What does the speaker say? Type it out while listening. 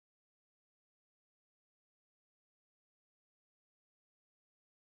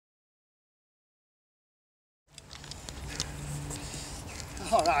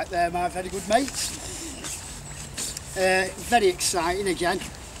All right there, my very good mates. Very exciting again.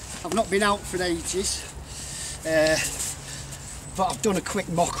 I've not been out for ages, but I've done a quick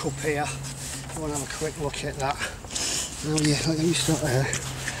mock-up here. I want to have a quick look at that. Oh yeah, let me start there.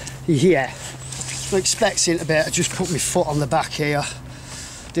 Yeah, I'm expecting a bit. I just put my foot on the back here,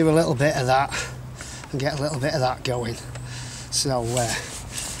 do a little bit of that, and get a little bit of that going. So, yeah,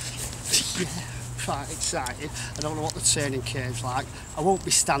 quite excited. I don't know what the turning curve's like. I won't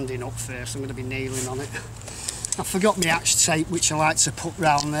be standing up first, I'm going to be kneeling on it. I forgot my axe tape, which I like to put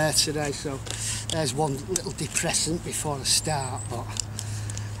round there today, so there's one little depressant before I start, but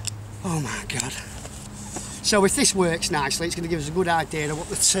oh my god. So if this works nicely, it's going to give us a good idea of what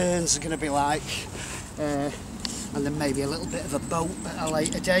the turns are going to be like, and then maybe a little bit of a boat at a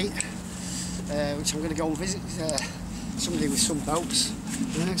later date, which I'm going to go and visit somebody with some boats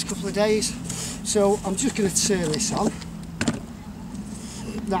in the next couple of days. So I'm just going to turn this on.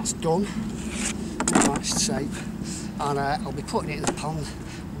 That's done. Nice tape, and I'll be putting it in the pond.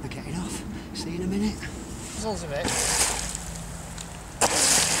 I'll be getting off. See you in a minute. Sounds a bit.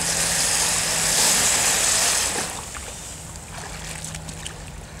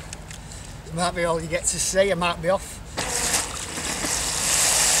 It might be all you get to see. I might be off.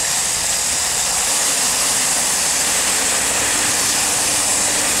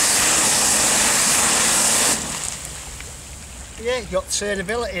 Yeah, you've got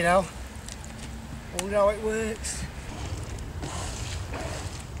turnability now. I wonder how it works.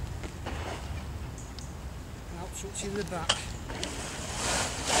 Now touching the back.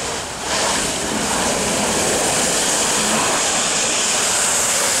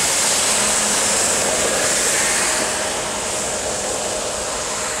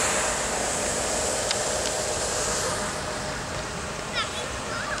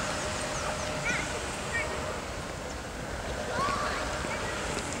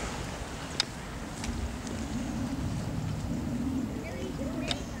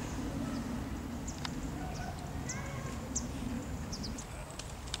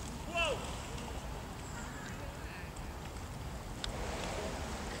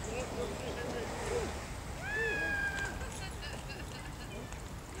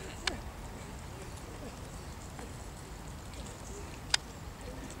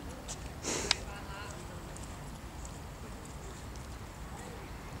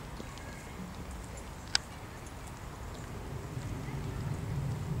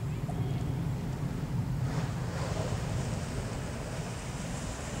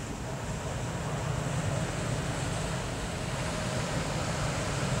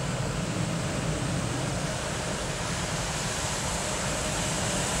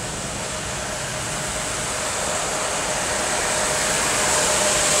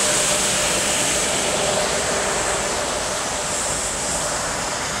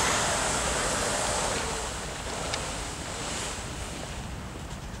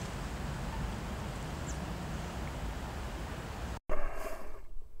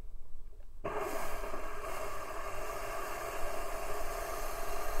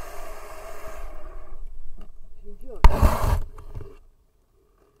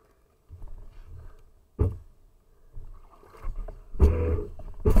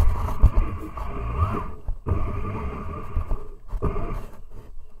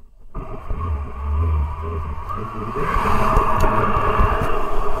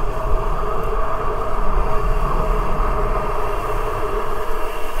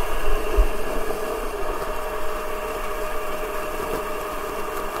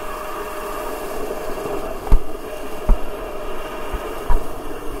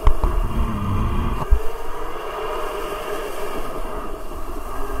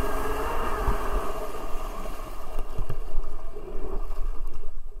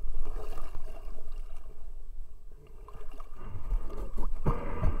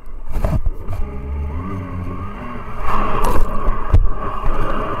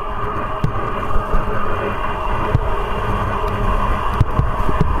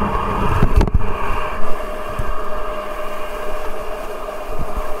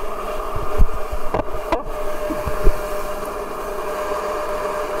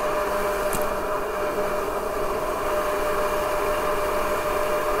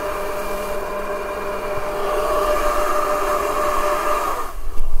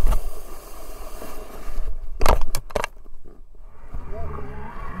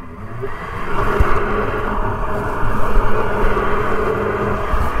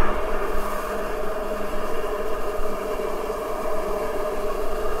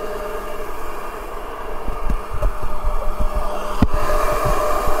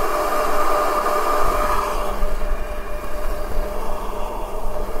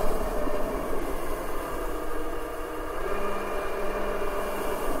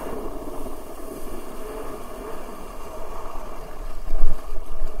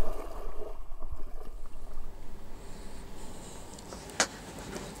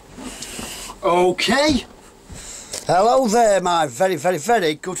 Okay, hello there my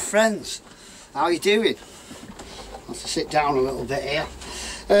very good friends. How are you doing? I'll have to sit down a little bit here.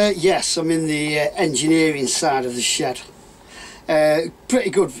 Yes, I'm in the engineering side of the shed.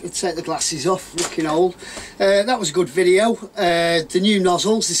 Pretty good. Take the glasses off, looking old. That was a good video. The new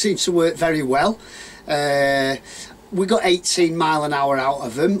nozzles, they seem to work very well. We got 18 mile an hour out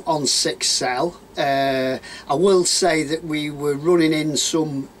of them on 6 cell. I will say that we were running in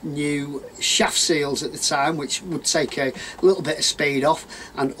some new shaft seals at the time, which would take a little bit of speed off,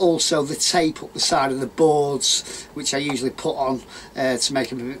 and also the tape up the side of the boards, which I usually put on to make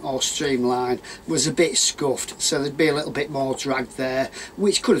them a bit more streamlined, was a bit scuffed, so there'd be a little bit more drag there,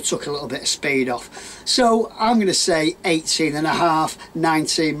 which could have took a little bit of speed off. So I'm going to say 18.5,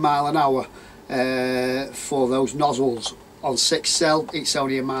 19 mile an hour for those nozzles. On 6 cell it's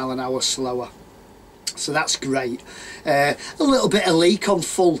only a mile an hour slower, so that's great. A little bit of leak on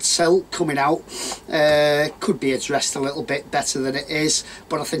full tilt coming out, could be addressed a little bit better than it is,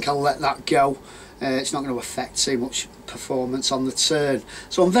 but I think I'll let that go. It's not going to affect too much performance on the turn,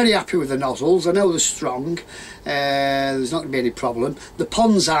 so I'm very happy with the nozzles. I know they're strong, there's not going to be any problem. The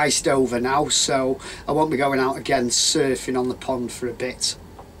pond's iced over now, so I won't be going out again surfing on the pond for a bit.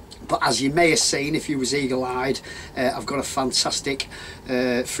 But as you may have seen if you was eagle-eyed, I've got a fantastic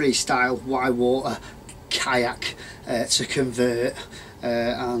freestyle white water kayak to convert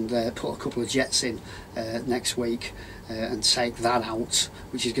and put a couple of jets in next week and take that out,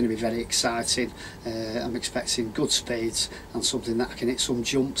 which is going to be very exciting. I'm expecting good speeds and something that I can hit some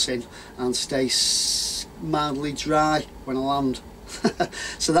jumps in and stay mildly dry when I land.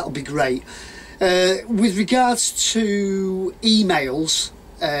 So that'll be great. With regards to emails,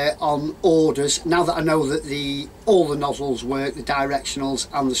 on orders, now that I know that all the nozzles work, the directionals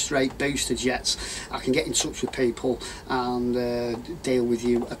and the straight booster jets, I can get in touch with people and deal with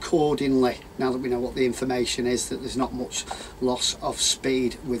you accordingly, now that we know what the information is, that there's not much loss of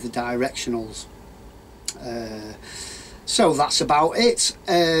speed with the directionals. So that's about it.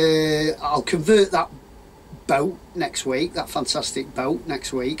 I'll convert that boat next week, that fantastic boat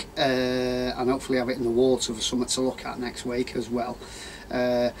next week, and hopefully have it in the water for something to look at next week as well.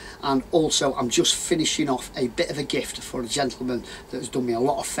 And also I'm just finishing off a bit of a gift for a gentleman that has done me a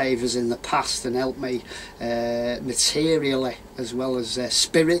lot of favours in the past and helped me materially as well as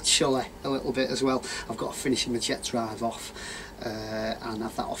spiritually a little bit as well. I've got to finish my jet drive off and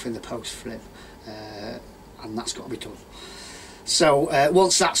have that off in the post for him, and that's got to be done. So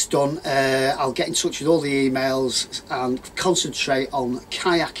once that's done, I'll get in touch with all the emails and concentrate on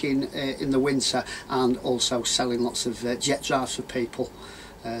kayaking in the winter, and also selling lots of jet drives for people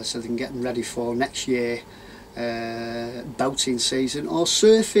so they can get them ready for next year boating season or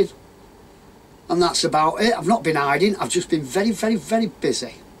surfing. And that's about it. I've not been hiding, I've just been very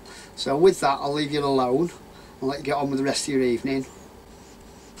busy. So with that, I'll leave you alone and let you get on with the rest of your evening.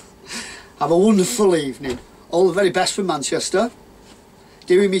 Have a wonderful evening. All the very best from Manchester,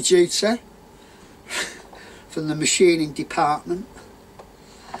 doing my duty from the machining department.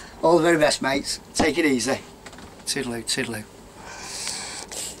 All the very best, mates. Take it easy. Toodaloo, toodaloo.